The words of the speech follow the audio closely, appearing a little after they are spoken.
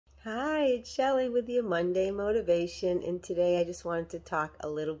Hi, it's Shelley with your Monday Motivation, and today I just wanted to talk a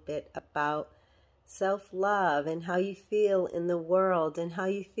little bit about self-love and how you feel in the world and how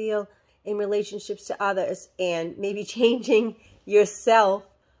you feel in relationships to others, and maybe changing yourself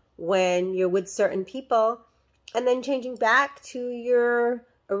when you're with certain people and then changing back to your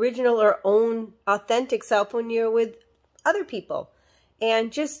original or own authentic self when you're with other people,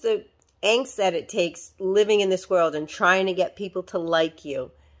 and just the angst that it takes living in this world and trying to get people to like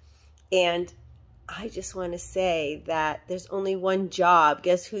you. And I just want to say that there's only one job.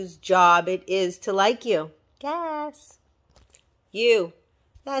 Guess whose job it is to like you? Guess. You.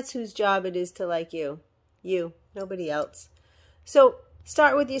 That's whose job it is to like you. You. Nobody else. So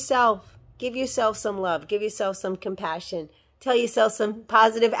start with yourself. Give yourself some love. Give yourself some compassion. Tell yourself some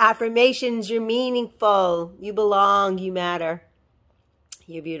positive affirmations. You're meaningful. You belong. You matter.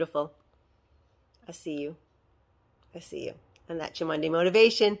 You're beautiful. I see you. I see you. And that's your Monday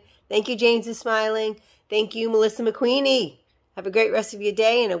Motivation. Thank you, James is Smiling. Thank you, Melissa McQueenie. Have a great rest of your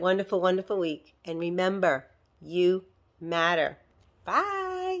day and a wonderful, wonderful week. And remember, you matter. Bye.